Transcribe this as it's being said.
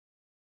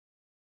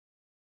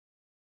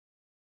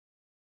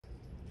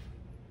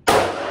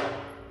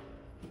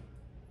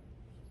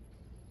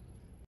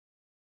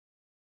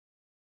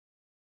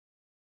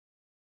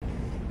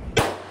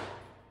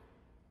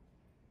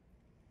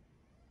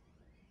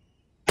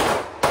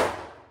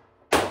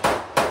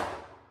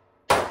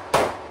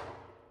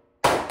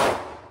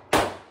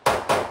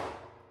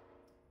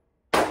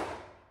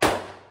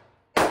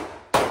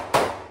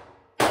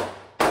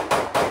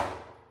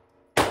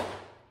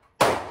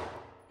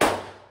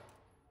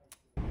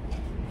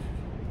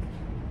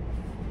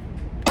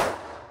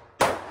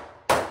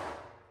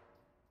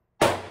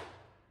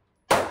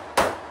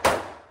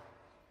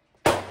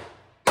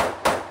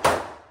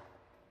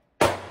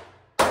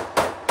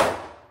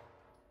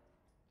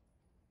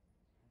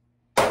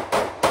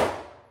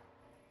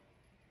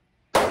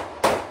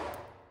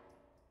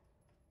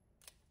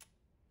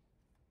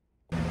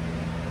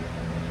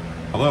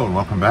Hello and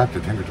welcome back to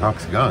Tinker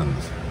Talks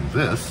Guns.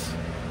 This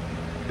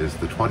is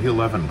the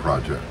 2011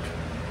 project.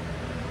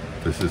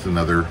 This is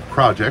another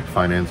project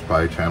financed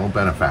by Channel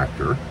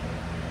Benefactor,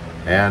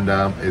 and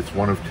it's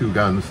one of two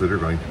guns that are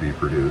going to be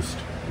produced.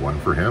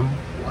 One for him,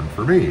 one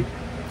for me.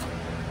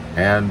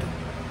 And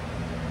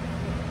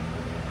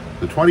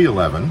the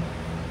 2011,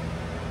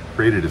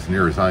 created as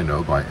near as I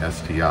know by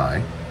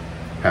STI,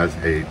 has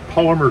a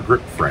polymer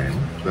grip frame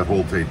that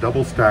holds a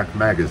double stack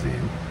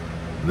magazine,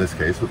 in this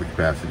case with a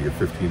capacity of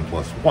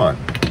 15+1.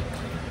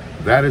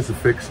 That is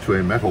affixed to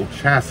a metal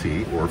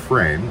chassis or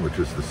frame, which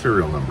is the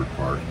serial numbered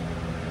part,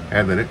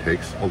 and then it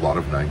takes a lot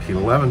of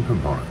 1911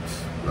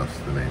 components, thus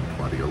the name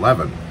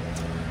 2011.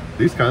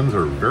 These guns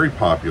are very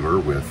popular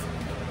with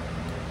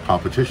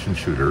competition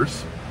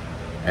shooters,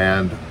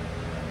 and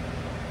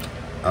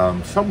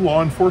some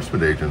law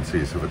enforcement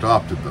agencies have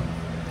adopted them.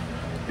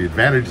 The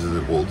advantages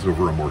it holds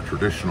over a more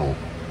traditional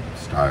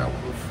style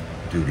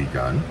of duty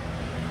gun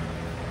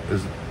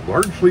is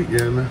largely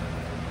in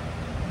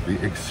the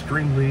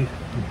extremely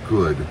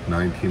good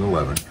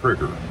 1911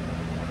 trigger.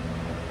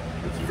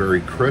 It's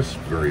very crisp,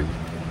 very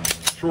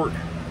short,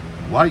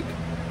 light,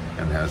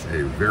 and has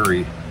a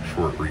very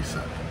short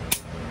reset,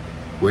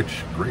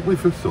 which greatly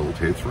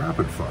facilitates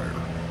rapid fire.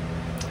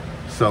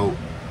 So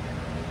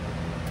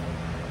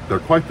they're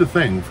quite the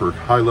thing for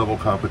high-level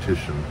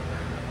competition,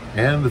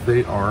 and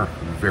they are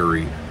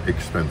very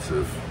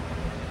expensive,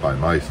 by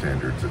my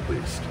standards at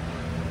least.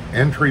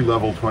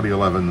 Entry-level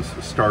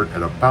 2011s start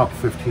at about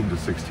 $1,500 to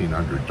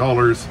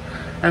 $1,600,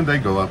 and they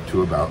go up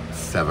to about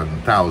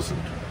 $7,000.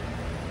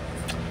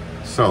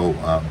 So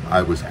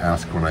I was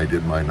asked when I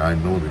did my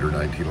 9mm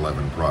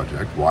 1911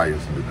 project, why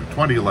isn't it a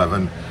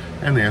 2011?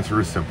 And the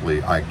answer is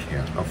simply, I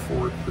can't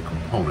afford the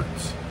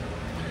components.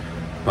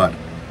 But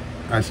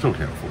I still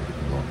can't afford the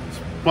components.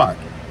 But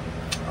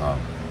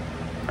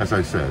as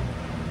I said,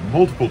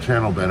 multiple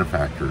channel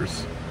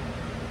benefactors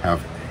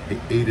have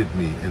aided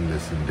me in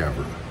this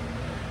endeavor.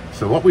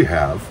 So what we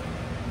have,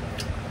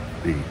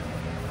 the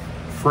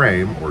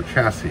frame or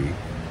chassis,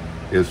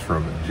 is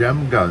from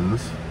Gem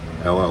Guns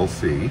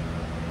LLC,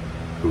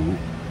 who,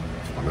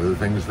 it's one of the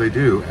things they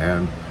do,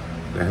 and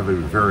they have a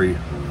very,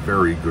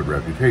 very good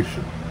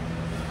reputation.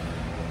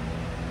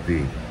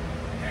 The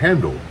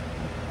handle,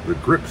 the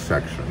grip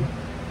section,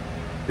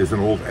 is an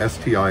old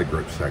STI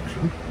grip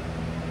section,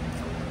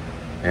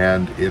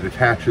 and it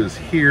attaches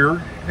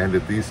here and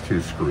at these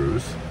two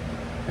screws,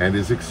 and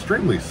is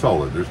extremely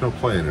solid. There's no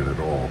play in it at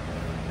all,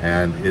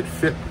 and it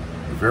fit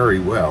very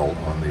well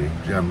on the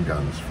Gem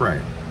Guns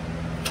frame.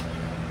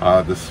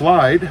 The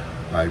slide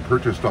I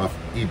purchased off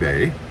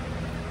eBay,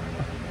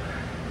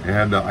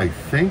 and I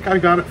think I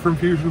got it from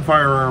Fusion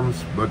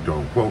Firearms, but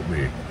don't quote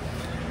me.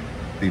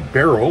 The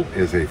barrel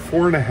is a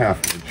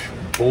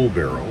 4.5-inch bull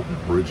barrel.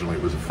 Originally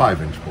it was a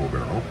 5-inch bull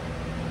barrel,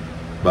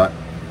 but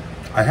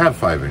I have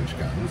 5-inch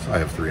guns, I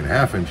have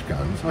 3.5-inch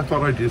guns. I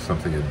thought I'd do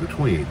something in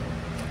between.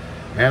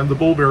 And the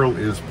bull barrel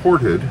is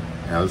ported,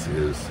 as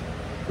is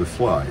the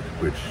slide,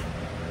 which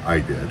I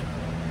did.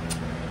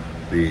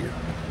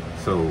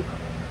 So,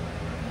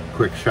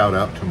 quick shout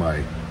out to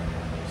my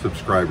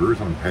subscribers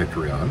on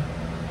Patreon.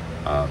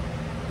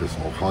 This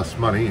all costs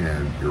money,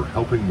 and you're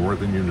helping more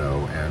than you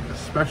know, and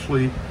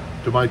especially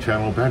to my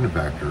channel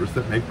benefactors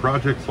that make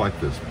projects like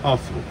this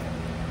possible.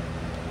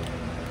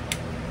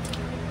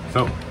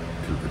 So,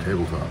 to the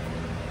tabletop.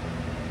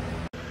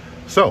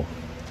 So,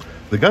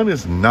 the gun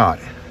is not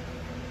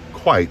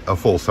quite a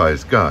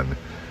full-size gun.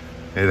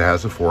 It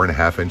has a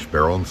 4.5-inch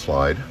barrel and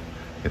slide.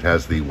 It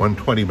has the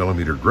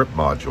 120mm grip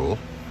module,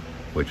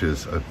 which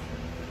is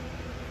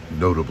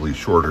notably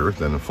shorter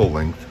than a full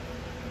length,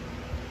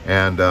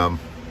 and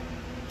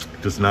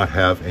does not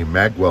have a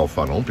magwell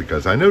funnel,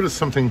 because I noticed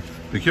something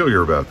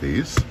peculiar about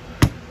these.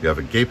 You have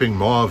a gaping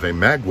maw of a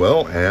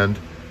magwell and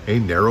a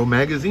narrow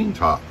magazine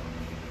top.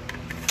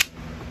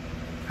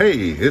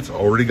 Hey, it's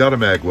already got a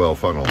magwell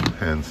funnel,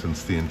 and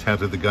since the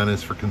intent of the gun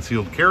is for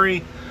concealed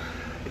carry,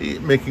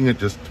 making it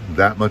just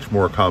that much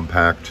more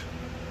compact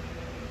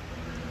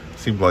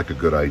seemed like a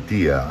good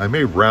idea. I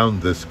may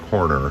round this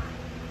corner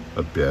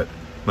a bit,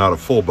 not a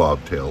full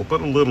bobtail, but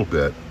a little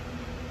bit,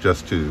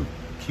 just to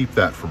keep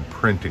that from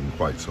printing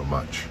quite so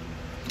much.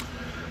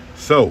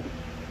 So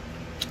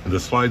the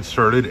slide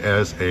started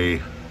as a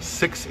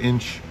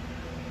 6-inch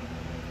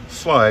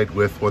slide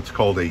with what's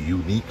called a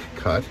unique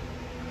cut,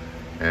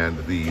 and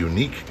the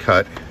unique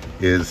cut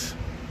is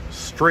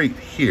straight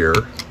here.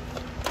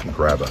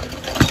 Grab a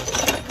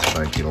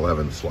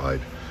 1911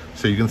 slide.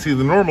 So you can see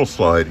the normal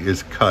slide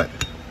is cut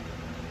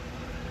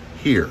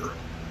here.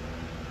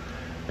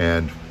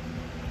 And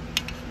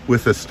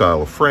with this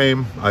style of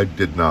frame, I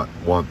did not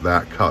want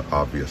that cut,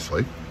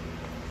 obviously.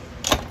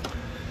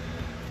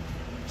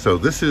 So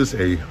this is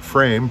a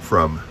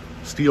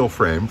steel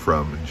frame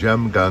from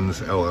Gem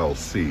Guns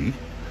LLC,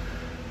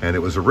 and it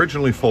was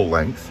originally full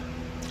length.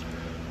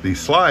 The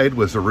slide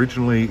was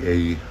originally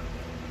a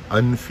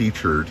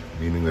unfeatured,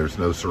 meaning there's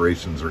no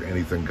serrations or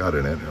anything cut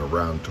in it, a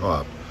round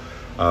top,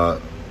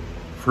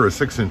 for a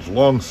 6-inch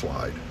long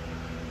slide.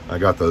 I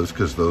got those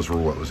because those were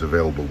what was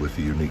available with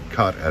the unique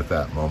cut at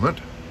that moment.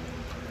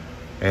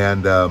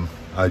 And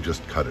I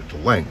just cut it to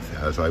length,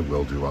 as I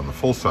will do on the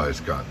full-size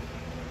gun.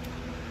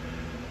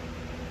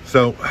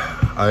 So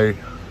I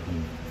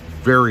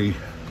very,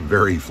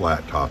 very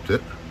flat topped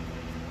it,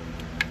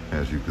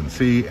 as you can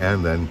see,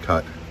 and then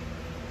cut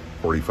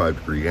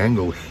 45-degree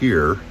angle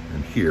here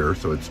and here,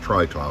 so it's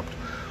tri-topped,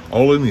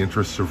 all in the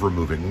interest of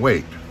removing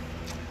weight.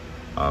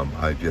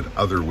 I did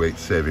other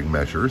weight-saving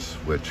measures,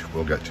 which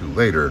we'll get to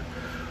later.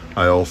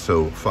 I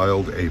also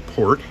filed a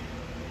port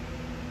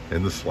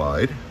in the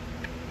slide,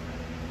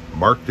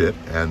 marked it,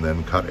 and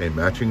then cut a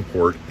matching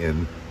port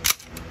in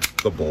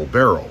the bull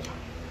barrel.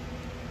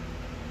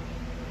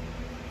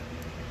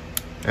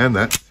 And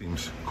that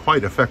seems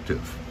quite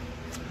effective.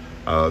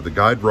 The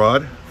guide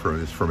rod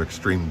is from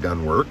Extreme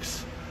Gun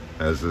Works,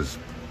 as is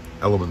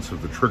elements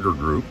of the trigger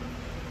group.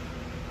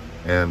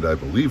 And I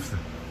believe,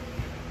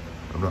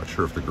 I'm not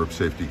sure if the grip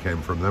safety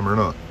came from them or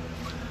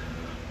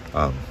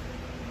not.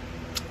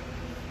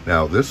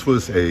 Now, this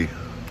was a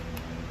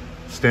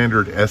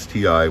standard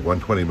STI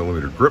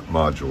 120mm grip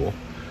module,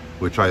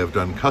 which I have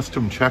done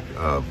custom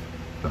custom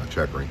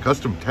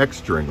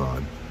texturing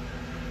on,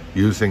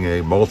 using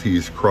a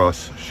Maltese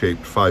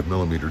cross-shaped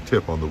 5mm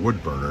tip on the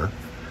wood burner,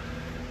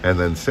 and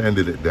then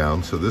sanded it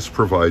down. So this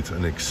provides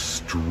an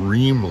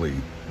extremely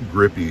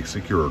grippy,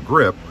 secure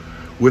grip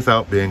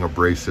without being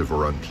abrasive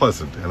or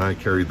unpleasant. And I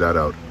carried that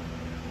out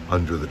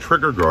under the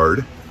trigger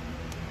guard,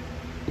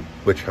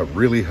 which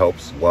really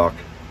helps lock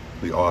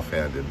the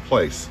offhand in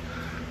place.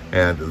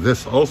 And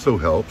this also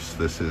helps.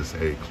 This is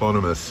a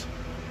Clonimus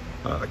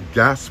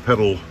gas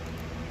pedal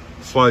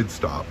slide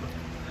stop.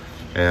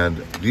 And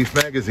these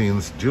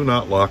magazines do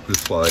not lock the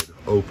slide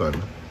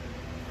open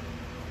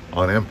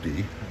on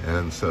empty,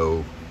 and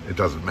so it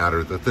doesn't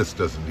matter that this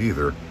doesn't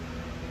either.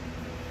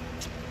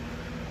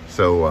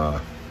 So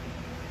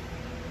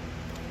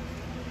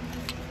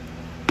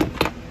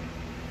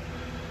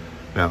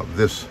now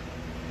this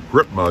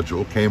grip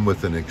module came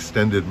with an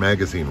extended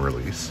magazine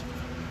release,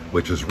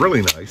 which is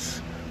really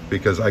nice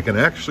because I can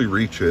actually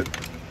reach it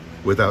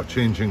without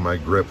changing my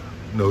grip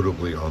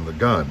notably on the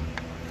gun.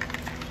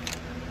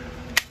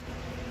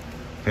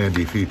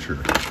 Handy feature.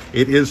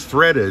 It is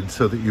threaded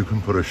so that you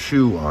can put a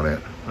shoe on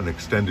it, an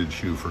extended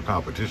shoe for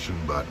competition,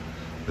 but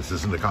this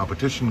isn't a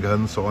competition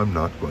gun, so I'm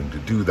not going to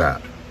do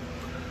that.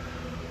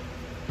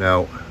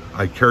 Now,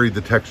 I carried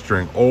the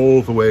texturing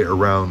all the way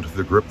around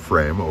the grip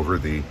frame over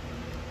the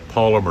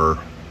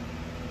polymer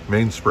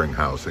mainspring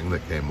housing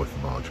that came with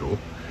the module,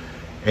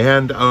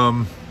 and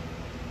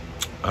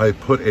I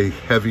put a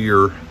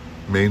heavier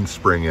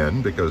mainspring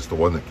in because the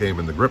one that came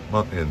in the grip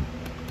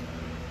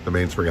the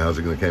mainspring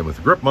housing that came with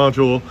the grip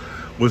module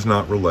was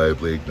not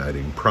reliably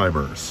igniting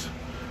primers.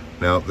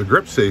 Now, the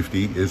grip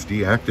safety is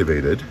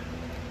deactivated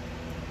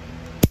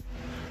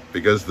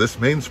because this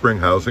mainspring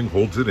housing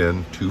holds it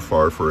in too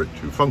far for it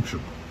to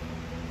function.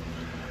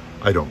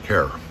 I don't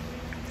care.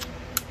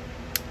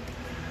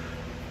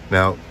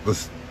 Now,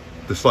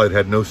 the slide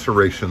had no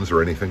serrations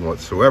or anything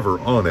whatsoever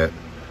on it,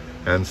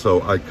 and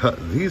so I cut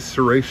these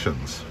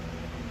serrations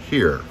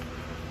here,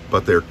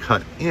 but they're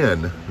cut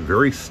in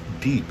very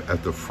deep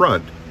at the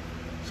front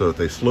so that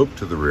they slope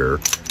to the rear,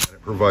 and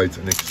it provides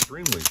an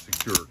extremely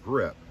secure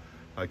grip.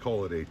 I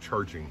call it a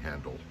charging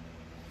handle.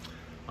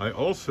 I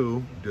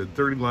also did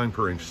 39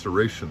 inch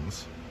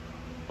serrations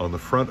on the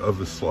front of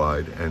the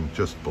slide and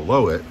just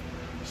below it,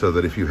 so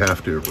that if you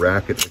have to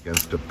rack it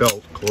against a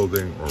belt,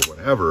 clothing, or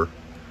whatever,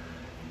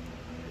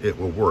 it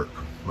will work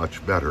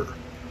much better.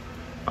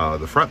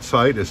 The front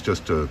sight is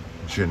just a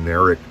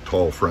generic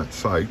tall front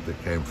sight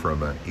that came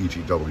from an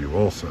EGW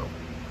also.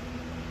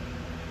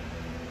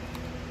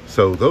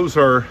 So those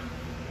are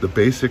the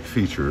basic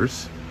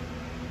features.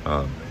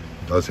 It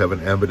does have an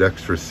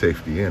ambidextrous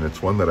safety, and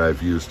it's one that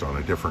I've used on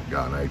a different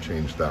gun. I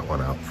changed that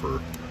one out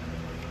for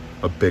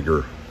a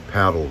bigger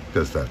paddle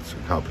because that's a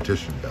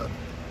competition gun.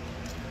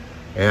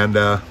 And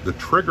the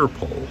trigger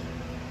pull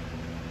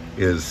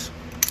is,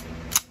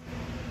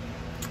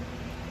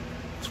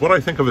 it's what I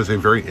think of as a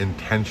very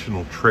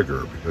intentional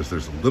trigger, because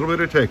there's a little bit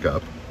of take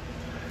up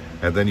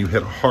and then you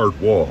hit a hard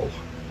wall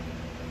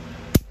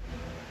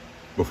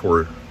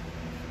before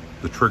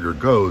the trigger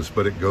goes,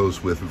 but it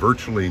goes with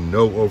virtually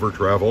no over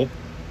travel,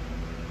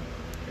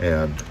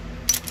 and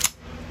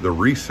the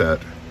reset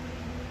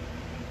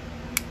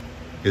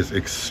is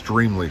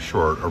extremely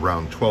short,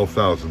 around 12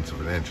 thousandths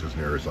of an inch as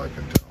near as I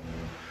can tell.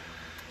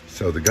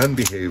 So the gun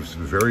behaves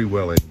very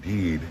well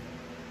indeed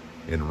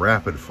in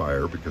rapid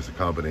fire, because the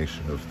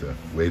combination of the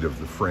weight of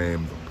the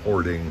frame, the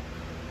porting,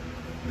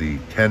 the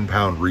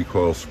 10-pound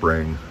recoil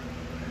spring,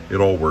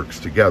 it all works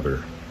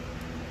together.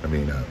 I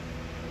mean,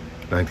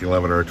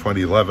 1911 or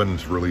 2011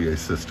 is really a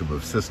system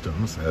of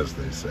systems, as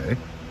they say.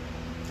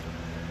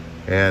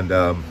 And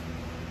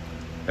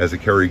as a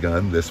carry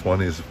gun, this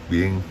one is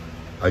being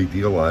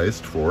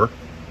idealized for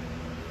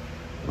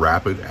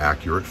rapid,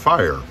 accurate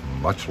fire,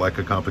 much like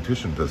a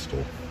competition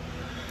pistol.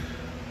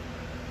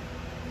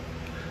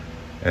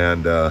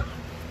 And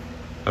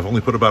I've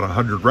only put about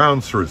 100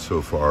 rounds through it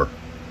so far,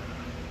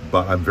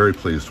 but I'm very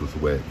pleased with the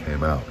way it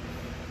came out.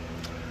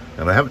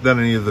 And I haven't done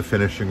any of the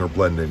finishing or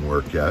blending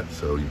work yet,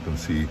 so you can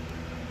see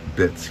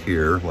bits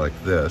here like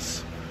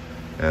this.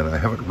 And I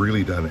haven't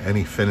really done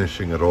any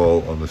finishing at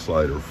all on the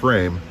slider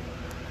frame,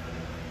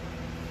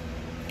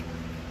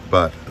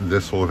 but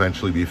this will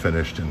eventually be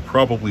finished in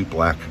probably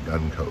black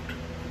gun coat.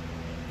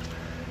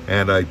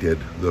 And I did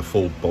the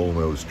full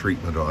bullnose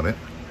treatment on it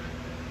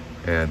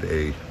and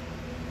a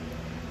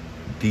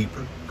deep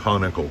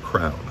conical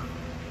crown.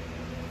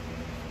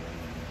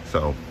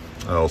 So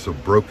I also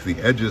broke the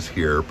edges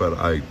here, but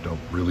I don't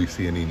really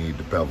see any need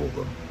to bevel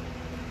them.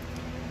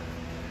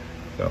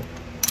 So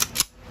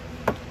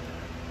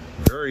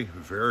very,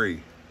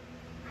 very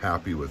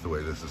happy with the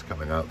way this is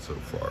coming out so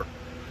far.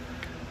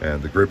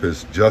 And the grip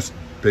is just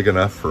big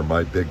enough for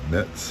my big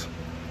mitts,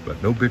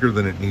 but no bigger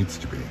than it needs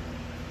to be.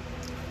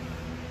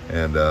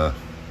 And I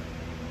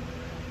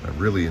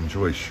really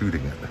enjoy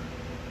shooting it,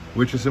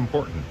 which is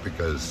important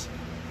because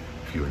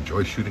if you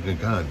enjoy shooting a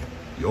gun,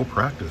 you'll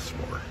practice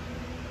more.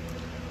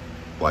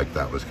 Like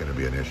that was going to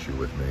be an issue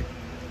with me.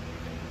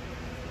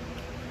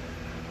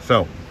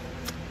 So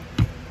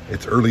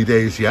it's early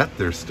days yet.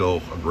 There's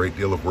still a great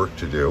deal of work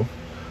to do.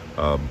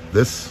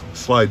 This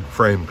slide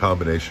frame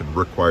combination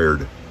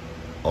required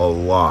a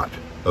lot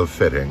of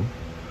fitting,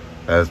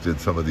 as did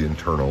some of the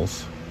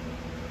internals.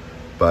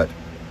 But,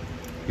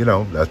 you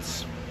know,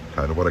 that's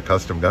kind of what a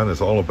custom gun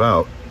is all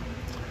about.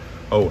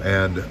 Oh,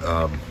 and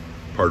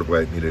part of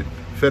why it needed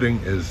fitting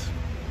is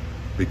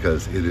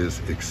because it is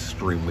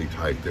extremely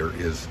tight. There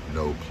is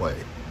no play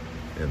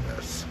in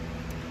this.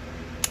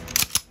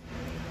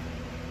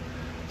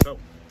 So,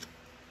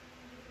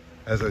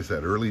 as I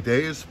said, early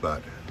days,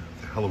 but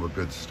it's a hell of a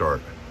good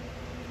start.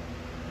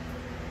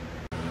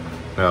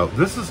 Now,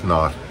 this is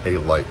not a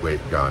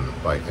lightweight gun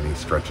by any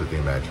stretch of the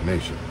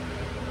imagination.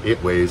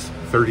 It weighs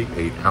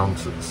 38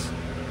 ounces,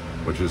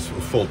 which is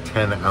a full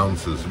 10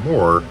 ounces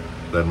more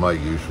than my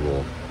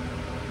usual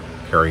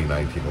Carry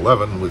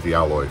 1911 with the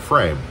alloy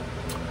frame.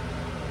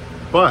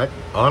 But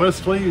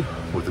honestly,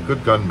 with a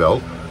good gun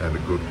belt and a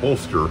good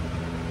holster,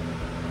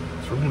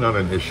 it's really not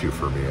an issue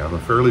for me. I'm a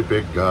fairly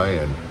big guy,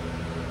 and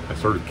I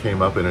sort of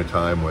came up in a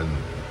time when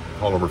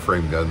polymer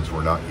frame guns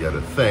were not yet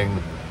a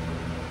thing,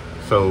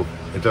 so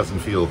it doesn't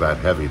feel that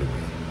heavy to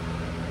me.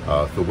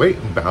 The weight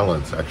and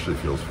balance actually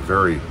feels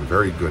very,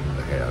 very good in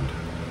the hand,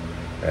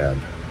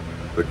 and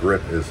the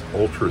grip is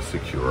ultra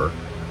secure.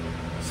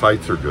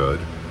 Sights are good,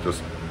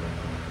 just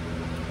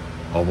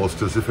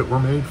almost as if it were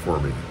made for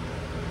me.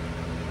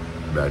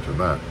 Imagine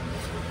that.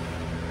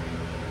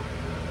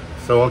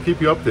 So I'll keep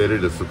you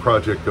updated as the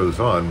project goes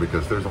on,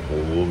 because there's a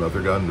whole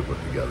other gun to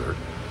put together.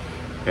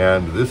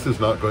 And this is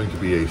not going to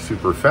be a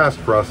super fast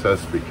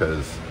process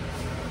because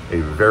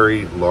a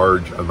very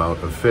large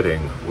amount of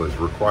fitting was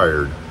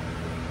required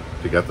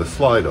to get the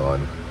slide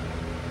on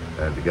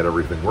and to get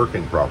everything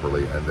working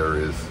properly, and there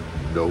is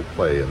no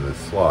play in this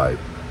slide.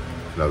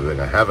 Another thing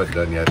I haven't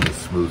done yet is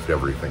smoothed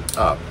everything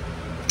up.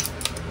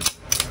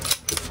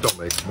 It still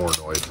makes more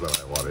noise than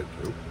I want it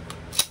to.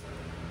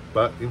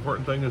 But the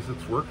important thing is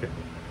it's working.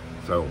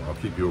 So I'll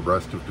keep you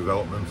abreast of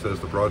developments as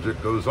the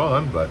project goes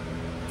on, but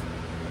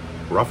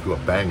we're off to a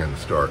banging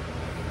start.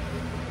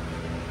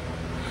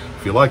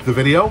 If you like the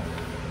video,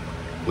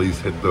 please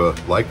hit the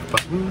like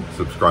button,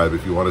 subscribe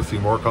if you want to see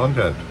more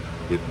content.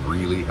 It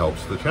really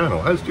helps the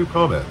channel, as do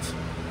comments.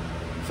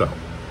 So,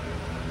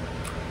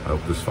 I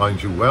hope this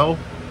finds you well.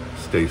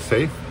 Stay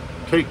safe,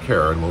 take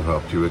care, and we'll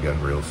talk to you again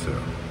real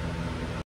soon.